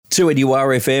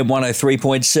2NURFM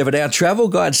 103.7. Our travel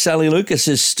guide, Sally Lucas,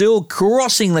 is still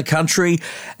crossing the country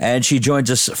and she joins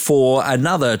us for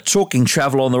another Talking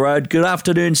Travel on the Road. Good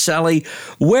afternoon, Sally.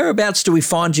 Whereabouts do we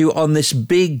find you on this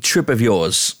big trip of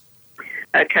yours?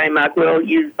 Okay, Mark. Well,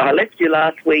 I left you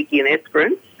last week in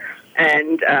Esperance.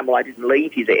 And, I didn't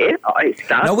leave you there.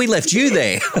 No, we left you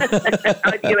there.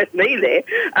 You left me there.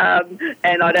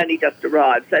 And I'd only just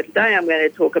arrived. So today I'm going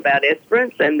to talk about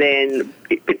Esperance and then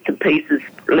bits and pieces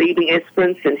leaving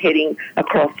Esperance and heading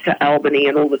across to Albany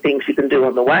and all the things you can do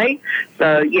on the way.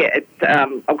 So, yeah,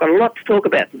 I've got a lot to talk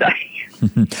about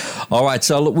today. All right,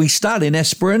 so look, we start in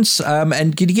Esperance.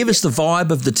 And can you give us the vibe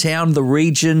of the town, the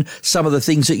region, some of the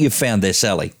things that you've found there,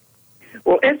 Sally?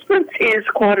 Well, Esperance is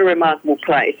quite a remarkable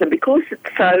place, and because it's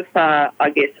so far, I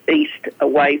guess, east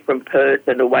away from Perth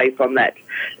and away from that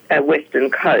western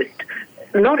coast,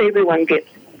 not everyone gets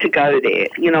to go there,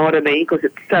 you know what I mean, because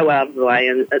it's so out of the way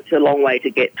and it's a long way to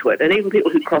get to it. And even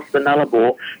people who cross the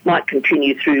Nullarbor might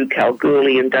continue through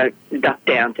Kalgoorlie and don't duck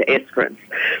down to Esperance.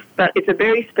 But it's a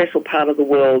very special part of the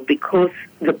world because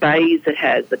the bays it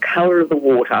has, the colour of the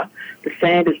water, the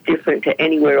sand is different to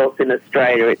anywhere else in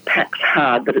Australia. It packs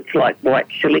hard, but it's like white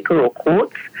silica or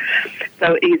quartz.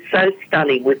 So it is so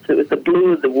stunning with the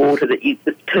blue of the water,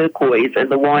 the turquoise and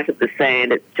the white of the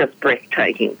sand. It's just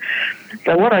breathtaking.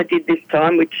 So what I did this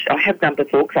time, which I have done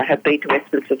before because I have been to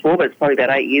Esperance before, but it's probably about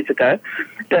 8 years ago,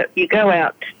 but you go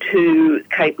out to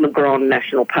Cape Le Grand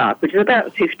National Park, which is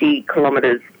about 50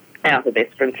 kilometres out of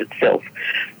Esperance itself.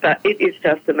 But it is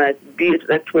just the most beautiful.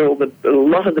 That's where a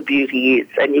lot of the beauty is.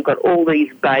 And you've got all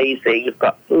these bays there. You've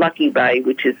got Lucky Bay,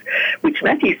 which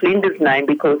Matthew Flinders named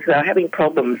because they were having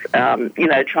problems,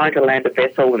 trying to land a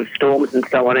vessel and storms and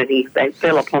so on. And they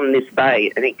fell upon this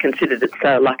bay, and he considered it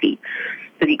so lucky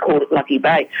that he called it Lucky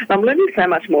Bay. I'm learning so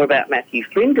much more about Matthew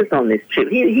Flinders on this trip.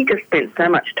 He just spent so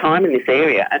much time in this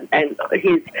area, and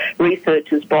his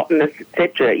researchers, botanists,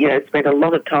 etc., spent a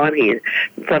lot of time here.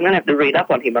 So I'm going to have to read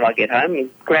up on him when I get home and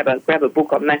grab a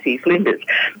book on Matthew Flinders.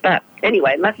 But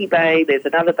anyway, Lucky Bay, there's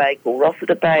another bay called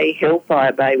Rossiter Bay,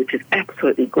 Hellfire Bay, which is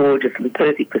absolutely gorgeous and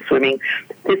perfect for swimming,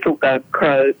 Thistle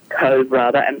Cove,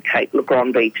 and Cape Le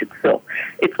Grand Beach itself.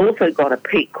 It's also got a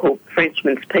peak called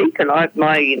Frenchman's Peak, and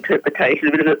my interpretation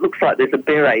of it, it looks like there's a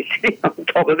beret sitting on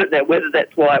top of it. Now, whether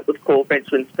that's why it was called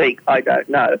Frenchman's Peak, I don't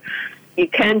know. You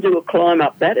can do a climb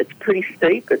up that. It's pretty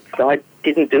steep. I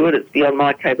didn't do it. It's beyond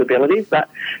my capabilities, but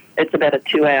it's about a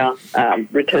 2-hour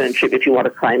return trip if you want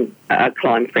to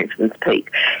climb Frenchman's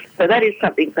Peak. So that is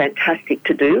something fantastic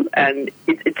to do, and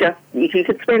you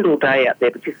could spend all day out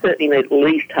there, but you certainly need at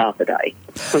least half a day,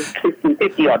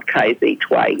 50-odd k's each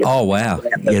way. Oh, wow.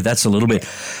 Yeah, that's a little bit.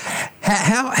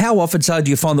 How often so do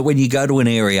you find that when you go to an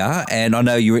area, and I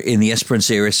know you're in the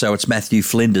Esperance area, so it's Matthew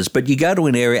Flinders, but you go to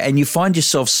an area and you find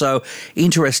yourself so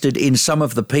interested in some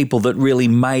of the people that really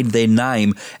made their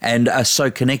name and are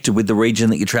so connected with the region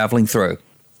that you're travelling through?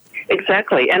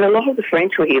 Exactly, and a lot of the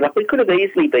French were here. Like, we could have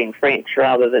easily been French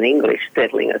rather than English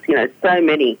settling us. So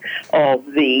many of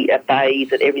the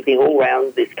bays and everything all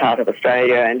around this part of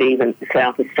Australia and even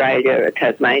South Australia,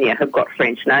 Tasmania, have got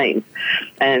French names.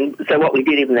 And so what we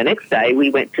did even the next day, we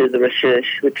went to the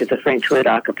Recherche, which is a French word,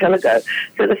 archipelago.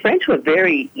 So the French were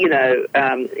very,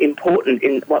 important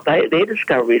in what their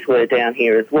discoveries were down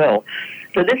here as well.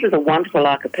 So this is a wonderful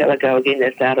archipelago, again,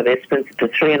 that's out of Esperance. It's a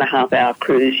 3.5-hour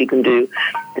cruise you can do.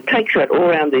 It takes you out all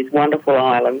around these wonderful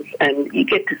islands, and you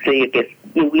get to see, I guess,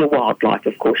 your wildlife,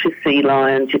 of course, your sea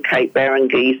lions, your Cape Barren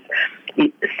geese, your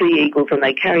sea eagles, and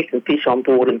they carry some fish on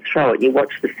board and throw it. You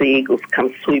watch the sea eagles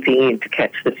come swooping in to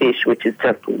catch the fish, which is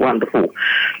just wonderful.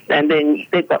 And then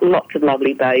they've got lots of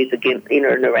lovely bays, again, in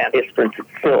and around Esperance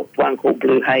itself. One called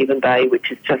Blue Haven Bay,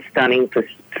 which is just stunning for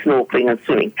snorkeling and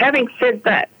swimming. Having said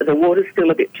that, the water's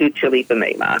still a bit too chilly for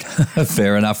me, Mark.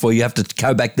 Fair enough. Well, you have to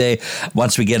go back there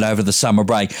once we get over the summer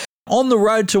break. On the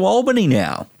road to Albany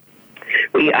now.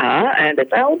 We are, and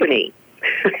it's Albany.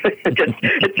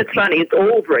 It's just funny. It's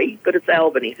Albury, but it's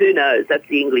Albany. Who knows? That's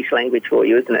the English language for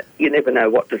you, isn't it? You never know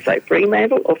what to say,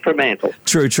 Fremantle or Fremantle.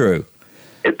 True.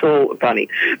 It's all funny.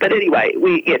 But anyway,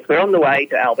 we're on the way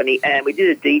to Albany, and we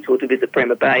did a detour to visit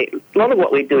Bremer Bay. A lot of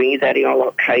what we're doing is adding a lot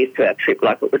of k's to our trip,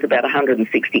 like it was about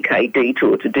 160k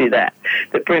detour to do that.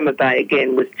 But Bremer Bay,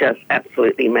 again, was just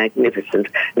absolutely magnificent.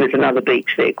 And there's another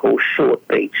beach there called Short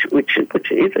Beach, which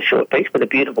is a short beach, but a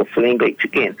beautiful swimming beach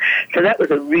again. So that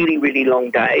was a really, really long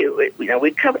day.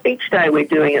 We cover each day we're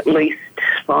doing at least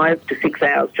 5 to 6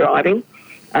 hours driving,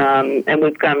 and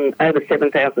we've done over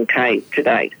 7,000 k's to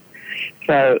date.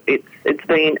 So it's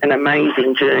been an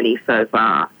amazing journey so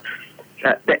far.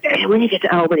 When you get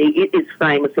to Albany, it is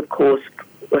famous, of course,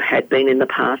 had been in the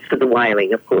past for the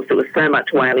whaling. Of course, there was so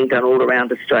much whaling done all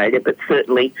around Australia, but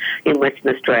certainly in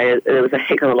Western Australia there was a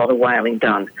heck of a lot of whaling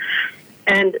done.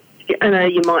 And I know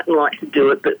you mightn't like to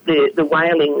do it, but the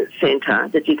whaling centre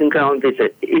that you can go and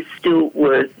visit is still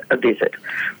worth a visit.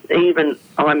 Even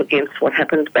I'm against what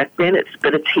happened back then,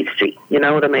 but it's history, you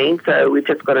know what I mean? So we've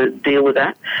just got to deal with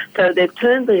that. So they've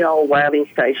turned the old whaling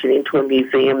station into a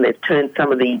museum. They've turned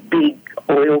some of the big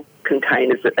oil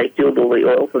containers that they filled all the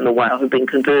oil from the whale have been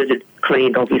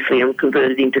cleaned obviously, and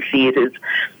converted into theatres.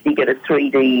 You get a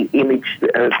 3D image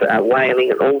of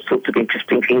whaling and all sorts of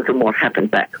interesting things and what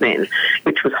happened back then,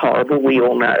 which was horrible, we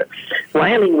all know.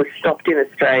 Whaling was stopped in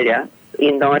Australia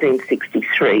in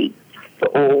 1963 for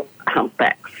all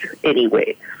humpbacks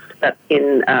anywhere. But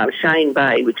in Shane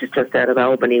Bay, which is just out of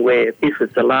Albany, where this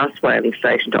was the last whaling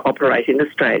station to operate in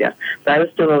Australia, they were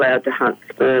still allowed to hunt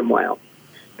sperm whale.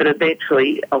 But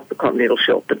eventually, off the continental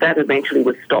shelf, but that eventually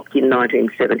was stopped in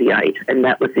 1978, and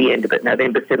that was the end of it,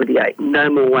 November 78.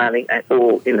 No more whaling at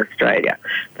all in Australia.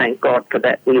 Thank God for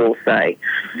that, we all say.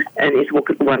 And you look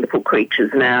at the wonderful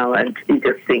creatures now, and you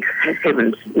just think,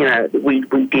 heavens, you know, we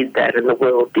did that, and the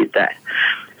world did that.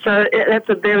 So that's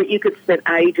you could spend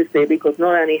ages there, because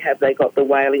not only have they got the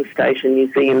Whaling Station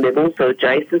Museum, they've also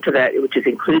adjacent to that, which is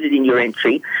included in your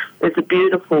entry, there's a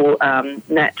beautiful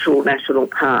natural national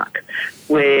park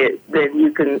where then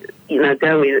you can,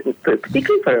 go in,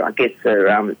 particularly for, I guess,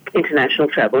 for international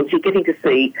travellers. You're getting to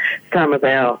see some of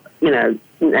our,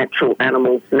 natural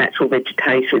animals, natural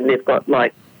vegetation. They've got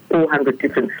like 400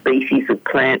 different species of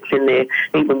plants in there,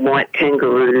 even white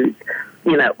kangaroos,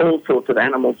 all sorts of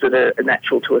animals that are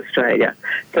natural to Australia.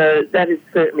 So that is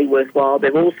certainly worthwhile.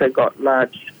 They've also got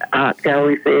large art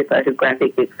galleries there,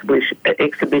 photographic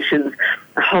exhibitions,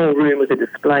 a whole room with a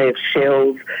display of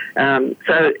shells.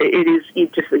 So it is, you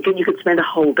could spend a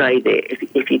whole day there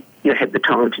if you had the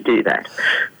time to do that.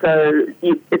 So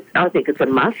I think it's a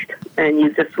must, and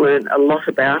you just learn a lot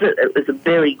about it. It was a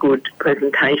very good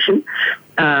presentation.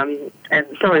 And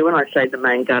sorry, when I say the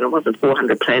main garden, it wasn't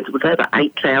 400 plants, it was over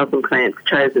 8,000 plants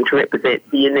chosen to represent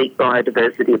the unique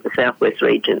biodiversity of the southwest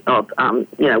region of,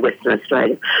 Western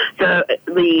Australia. So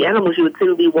the animals you would see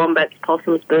would be wombats,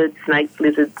 possums, birds, snakes,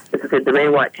 lizards, as I said, the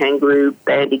rare white kangaroo,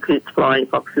 bandicoots, flying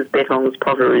foxes, bettongs,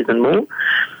 potoroos and more.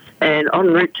 And en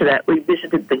route to that, we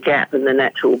visited the Gap and the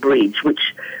Natural Bridge,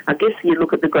 which I guess you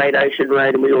look at the Great Ocean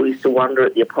Road, and we all used to wonder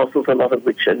at the Apostles, a lot of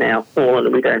which are now fallen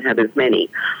and we don't have as many.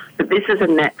 But this is a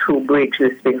natural bridge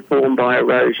that's been formed by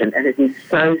erosion, and it is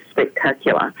so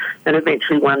spectacular that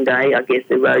eventually one day, I guess,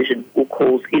 erosion will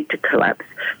cause it to collapse.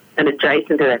 And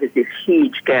adjacent to that is this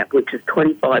huge gap, which is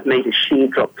 25 metres sheer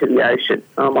drop to the ocean.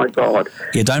 Oh, my God.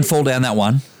 Yeah, don't fall down that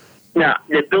one. No,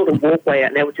 they've built a walkway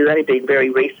out now, which has only been very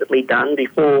recently done.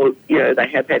 Before, they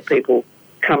have had people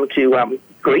come to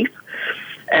grief.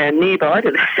 And nearby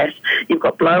to that, you've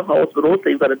got blowholes, but also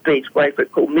you've got a beach, wait for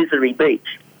it, called Misery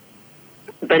Beach.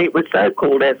 But it was so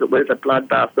called as it was a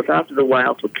bloodbath, because after the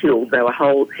whales were killed, they were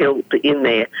held in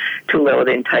there till they were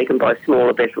then taken by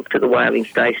smaller vessels to the whaling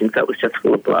station, so it was just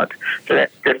full of blood. So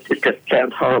it just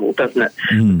sounds horrible, doesn't it?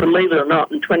 Mm. Believe it or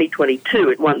not, in 2022,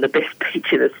 it won the best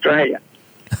beach in Australia.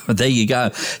 There you go.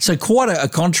 So quite a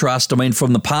contrast,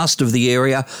 from the past of the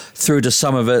area through to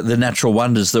some of the natural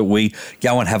wonders that we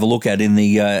go and have a look at in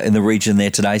the region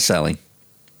there today, Sally.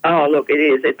 Oh, look, it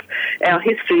is. Our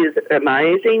history is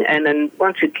amazing, and then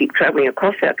once you keep travelling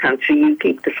across our country, you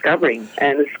keep discovering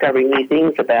new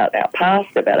things about our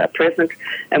past, about our present,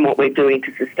 and what we're doing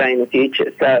to sustain the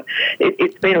future. So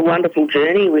it's been a wonderful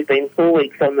journey. We've been 4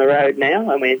 weeks on the road now,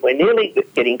 and we're nearly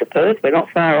getting to Perth. We're not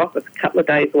far off. It's a couple of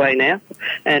days away now,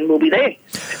 and we'll be there.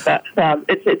 But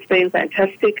it's been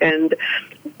fantastic, and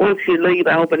once you leave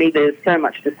Albany, there's so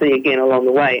much to see again along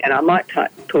the way, and I might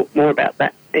talk more about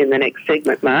that in the next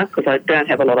segment, Mark, because I don't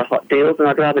have a lot of hot deals, and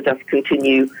I'd rather just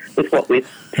continue with what we've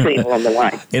seen along the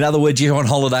way. In other words, you're on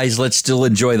holidays, let's still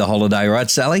enjoy the holiday,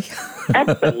 right, Sally?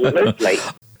 Absolutely.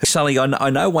 Sally, I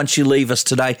know once you leave us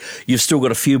today, you've still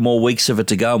got a few more weeks of it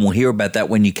to go, and we'll hear about that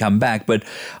when you come back, but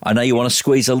I know you want to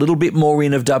squeeze a little bit more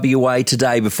in of WA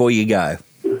today before you go.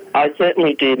 I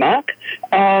certainly do, Mark.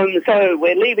 So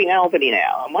we're leaving Albany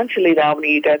now, and once you leave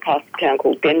Albany, you go past a town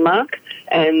called Denmark,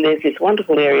 and there's this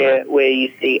wonderful area where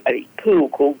you see a pool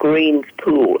called Green's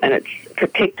Pool, and it's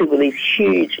protected with these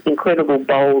huge, incredible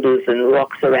boulders and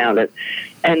rocks around it.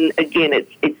 And again,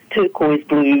 it's turquoise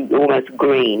blue, almost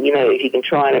green, if you can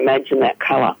try and imagine that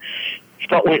colour.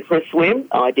 Scott went for a swim.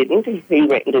 I didn't. He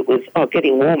reckoned it was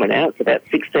getting warmer now. It's about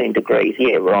 16 degrees.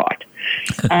 Yeah, right.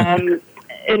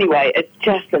 Anyway, it's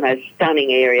just the most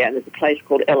stunning area, and there's a place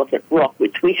called Elephant Rock,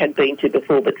 which we had been to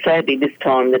before, but sadly this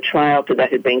time the trail to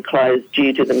that had been closed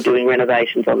due to them doing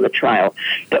renovations on the trail.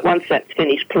 But once that's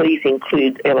finished, please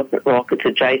include Elephant Rock. It's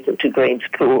adjacent to Greens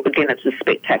Pool. Again, it's a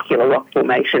spectacular rock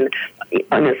formation in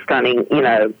a stunning,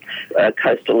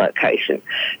 coastal location.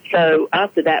 So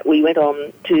after that, we went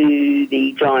on to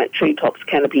the giant Treetops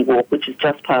Canopy Walk, which is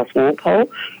just past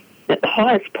Walpole. At the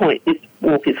highest point, this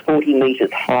walk is 40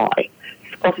 metres high.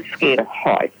 Scott is scared of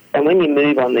height, and when you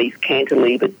move on these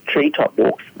cantilevered treetop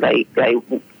walks, they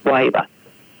waver.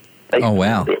 Oh,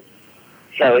 wow.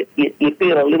 So you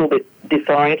feel a little bit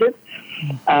disoriented,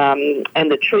 and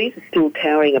the trees are still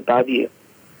towering above you.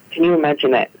 Can you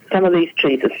imagine that? Some of these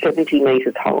trees are 70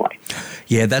 metres high.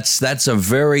 Yeah, that's a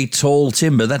very tall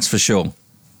timber, that's for sure.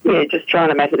 Yeah, just trying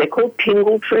to imagine. They're called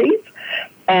tingle trees,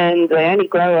 and they only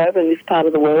grow over in this part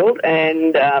of the world,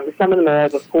 and some of them are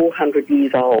over 400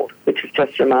 years old, which is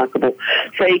just remarkable.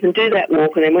 So you can do that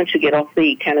walk, and then once you get off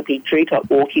the canopy treetop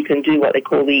walk, you can do what they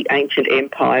call the Ancient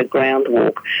Empire ground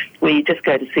walk, where you just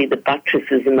go to see the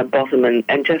buttresses and the bottom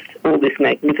and just all this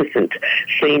magnificent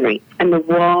scenery. And the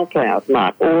wildflowers,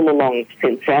 Mark, all along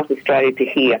from South Australia to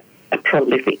here, are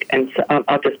prolific, and so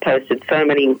I've just posted so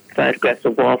many photographs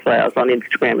of wildflowers on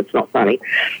Instagram, it's not funny,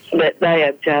 but they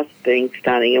have just been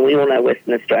stunning, and we all know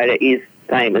Western Australia is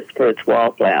famous for its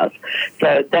wildflowers,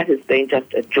 so that has been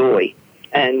just a joy,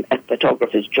 and a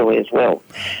photographer's joy as well.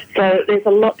 So there's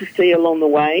a lot to see along the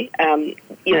way.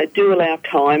 Do allow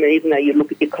time, and even though you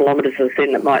look at your kilometres, as I said,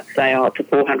 it might say, it's a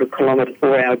 400 kilometre,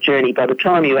 4-hour journey. By the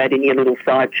time you add in your little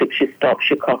side trips, your stops,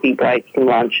 your coffee breaks and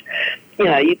lunch,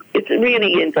 it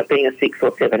really ends up being a 6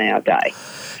 or 7 hour day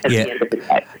at the end of the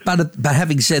day. But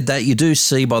having said that, you do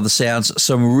see by the sounds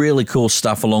some really cool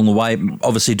stuff along the way.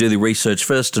 Obviously do the research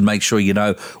first and make sure you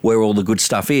know where all the good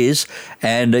stuff is.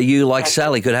 And you, like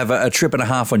Sally, could have a trip and a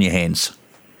half on your hands.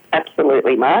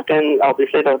 Absolutely, Mark, and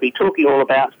obviously I'll be talking all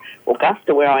about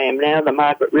Augusta, where I am now, the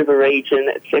Margaret River region,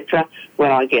 etc., when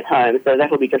I get home. So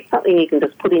that'll be just something you can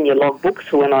just put in your logbooks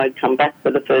for when I come back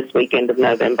for the first weekend of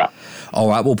November. All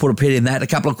right, we'll put a pin in that. A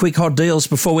couple of quick hot deals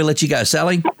before we let you go,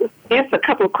 Sally. Yes, a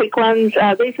couple of quick ones.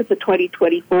 These are for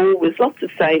 2024 with lots of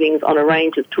savings on a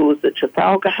range of tours that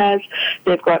Trafalgar has.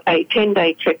 They've got a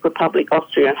 10-day Czech Republic,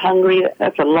 Austria and Hungary.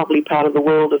 That's a lovely part of the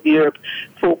world of Europe.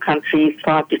 4 countries,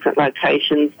 5 different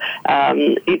locations.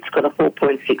 It's got a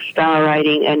 4.6 star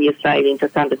rating, and you're saving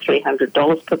just under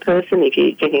 $300 per person if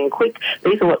you're getting quick.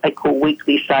 These are what they call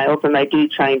weekly sales, and they do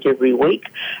change every week.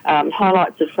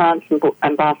 Highlights of France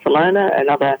and Barcelona,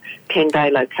 another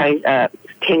 10-day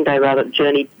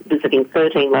journey visiting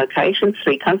 13 locations,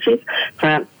 3 countries.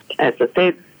 France, as I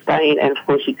said, Spain, and of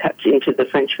course you touch into the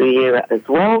French Riviera as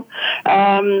well.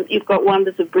 You've got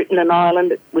Wonders of Britain and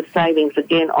Ireland with savings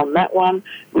again on that one,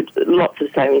 with lots of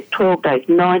savings, 12 days,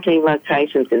 19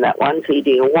 locations in that one, so you're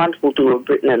doing a wonderful tour of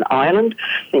Britain and Ireland,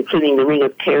 including the Ring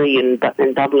of Kerry and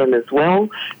Dublin as well.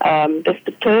 Best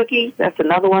of Turkey, that's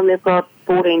another one they've got,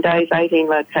 14 days, 18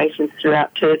 locations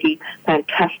throughout Turkey.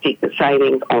 Fantastic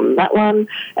savings on that one.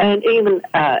 And even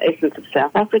Essence of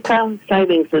South Africa,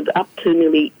 savings of up to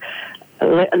nearly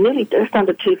just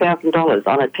under $2,000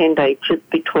 on a 10-day trip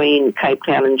between Cape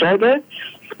Town and Joburg.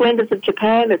 Splendors of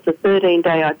Japan, it's a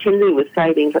 13-day itinerary with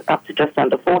savings up to just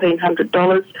under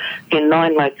 $1,400 in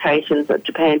 9 locations, a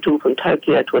Japan tour from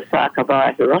Tokyo to Osaka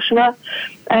via Hiroshima.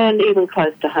 And even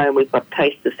close to home, we've got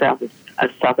Taste of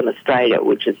Southern Australia,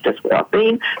 which is just where I've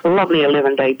been. A lovely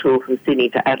 11-day tour from Sydney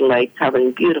to Adelaide,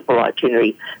 covering beautiful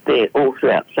itinerary there all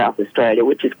throughout South Australia,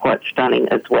 which is quite stunning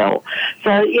as well.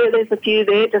 So, there's a few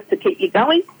there just to keep you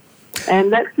going.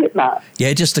 And that's it, Mark.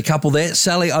 Yeah, just a couple there.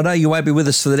 Sally, I know you won't be with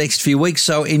us for the next few weeks,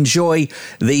 so enjoy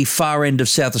the far end of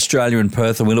South Australia and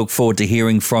Perth, and we look forward to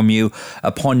hearing from you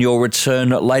upon your return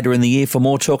later in the year for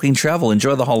more Talking Travel.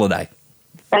 Enjoy the holiday.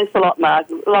 Thanks a lot, Mark.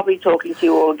 Lovely talking to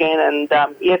you all again. And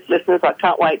yes, listeners, I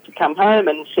can't wait to come home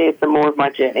and share some more of my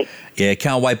journey. Yeah,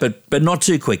 can't wait, but not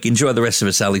too quick. Enjoy the rest of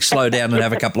it, Sally. Slow down and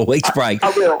have a couple of weeks break.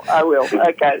 I will.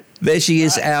 Okay. There she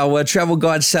is, our travel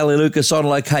guide, Sally Lucas, on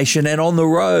location and on the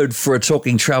road for a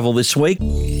Talking Travel this week.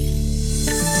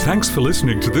 Thanks for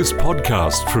listening to this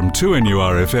podcast from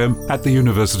 2NURFM at the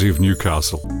University of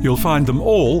Newcastle. You'll find them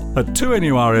all at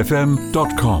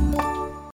 2NURFM.com.